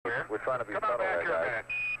trying to be Come subtle on back there, here, guys. Matt.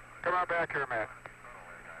 Come on back here, Matt.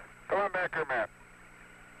 Come on back here, Matt.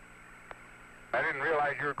 I didn't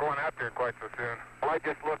realize you were going out there quite so soon. Well, I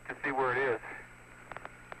just looked to see where it is.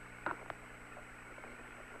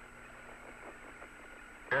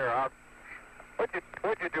 Here,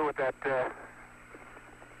 what'd you do with that,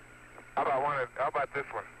 how about this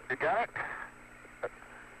one? You got it?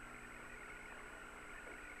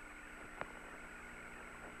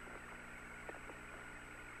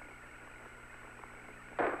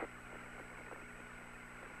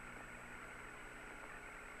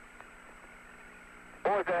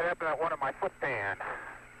 What was that happening at one of my foot pan?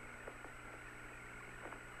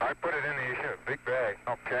 I put it in the big bag.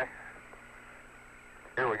 Okay.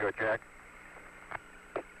 Here we go, Jack.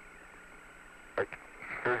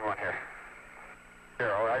 Here's one here.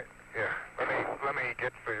 Here, all right? Yeah. Let me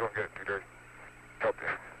get so you don't get it too dirty. Help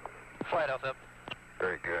you. Flight house up.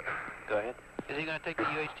 Very good. Go ahead. Is he going to take the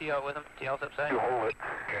UHT out with him? The house upside? You hold it.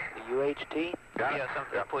 Okay. The UHT? Got it? Yeah,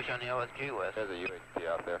 something to push on the LSG with. There's a UHT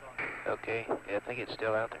out there. Okay. Yeah, I think it's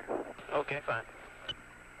still out there. Okay, fine.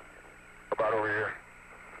 About over here.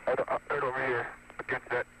 Right over here against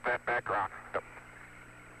that background. Yep.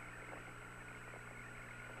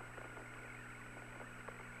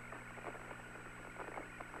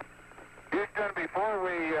 Houston, before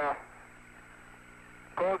we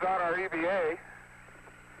close out our EVA,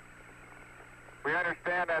 we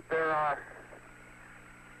understand that there are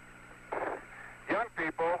young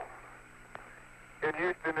people in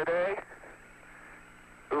Houston today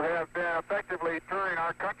who have been effectively touring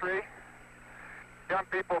our country, young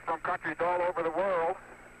people from countries all over the world,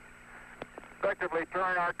 effectively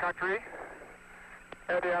touring our country,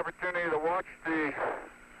 had the opportunity to watch the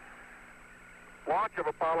launch of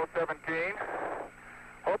Apollo 17,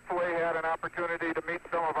 hopefully had an opportunity to meet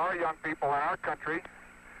some of our young people in our country,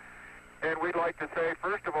 and we'd like to say,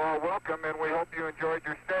 first of all, welcome, and we hope you enjoyed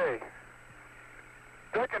your stay.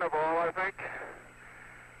 Second of all, I think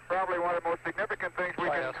probably one of the most significant things we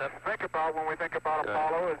can think about when we think about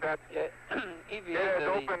Apollo is that EVA it has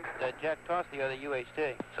opened that Jack tossed the other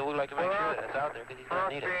UHT, so we'd like to make sure that it's out there because he's going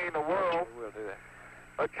to need it. the world We'll do that.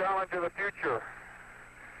 a challenge of the future.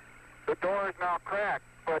 The door is now cracked,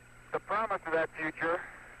 but the promise of that future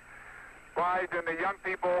lies in the young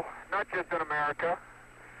people, not just in America,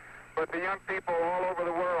 but the young people all over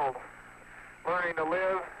the world, learning to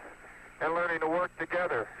live and learning to work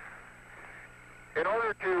together. In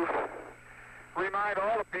order to remind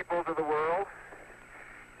all the peoples of the world,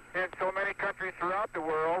 in so many countries throughout the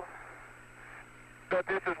world, that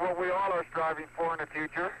this is what we all are striving for in the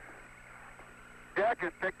future, Jack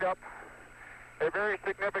has picked up a very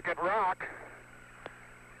significant rock,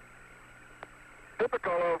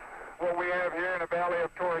 typical of what we have here in the valley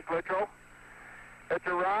of Torres Litro. It's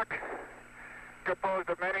a rock composed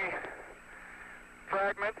of many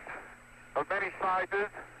fragments, of many sizes,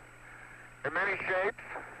 and many shapes,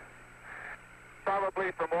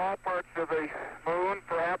 probably from all parts of the moon,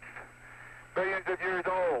 perhaps billions of years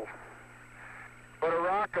old. But a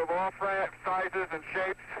rock of all sizes and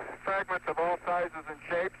shapes, fragments of all sizes and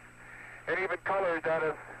shapes, and even colors that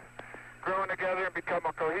have grown together and become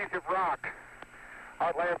a cohesive rock,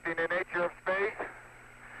 outlasting the nature of space,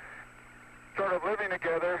 sort of living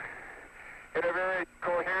together in a very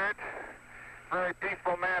coherent, very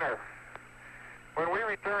peaceful manner. When we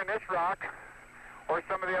return this rock, or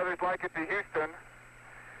some of the others like it, to Houston,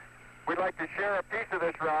 we'd like to share a piece of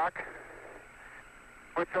this rock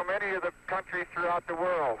with so many of the countries throughout the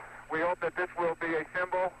world. We hope that this will be a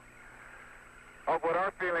symbol of what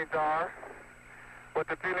our feelings are, what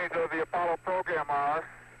the feelings of the Apollo program are,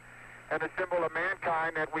 and a symbol of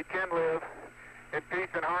mankind that we can live in peace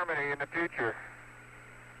and harmony in the future.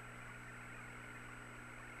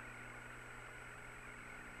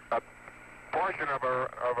 A portion of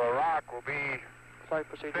a rock will be sent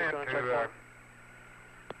to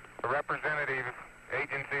a representative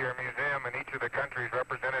agency or museum in each of the countries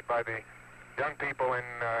represented by the young people in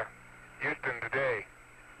Houston today.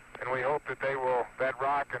 And we hope that that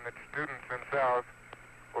rock and the students themselves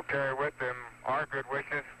will carry with them our good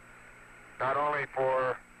wishes, not only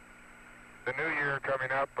for the new year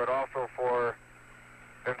coming up, but also for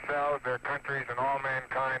themselves, their countries, and all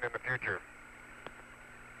mankind in the future.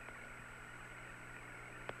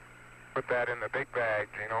 Put that in the big bag,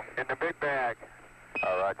 Gino. In the big bag.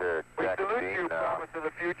 Roger. We Jack salute Dean, you, promise of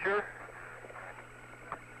the future.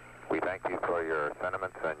 we thank you for your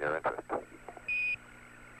sentiments and your interest.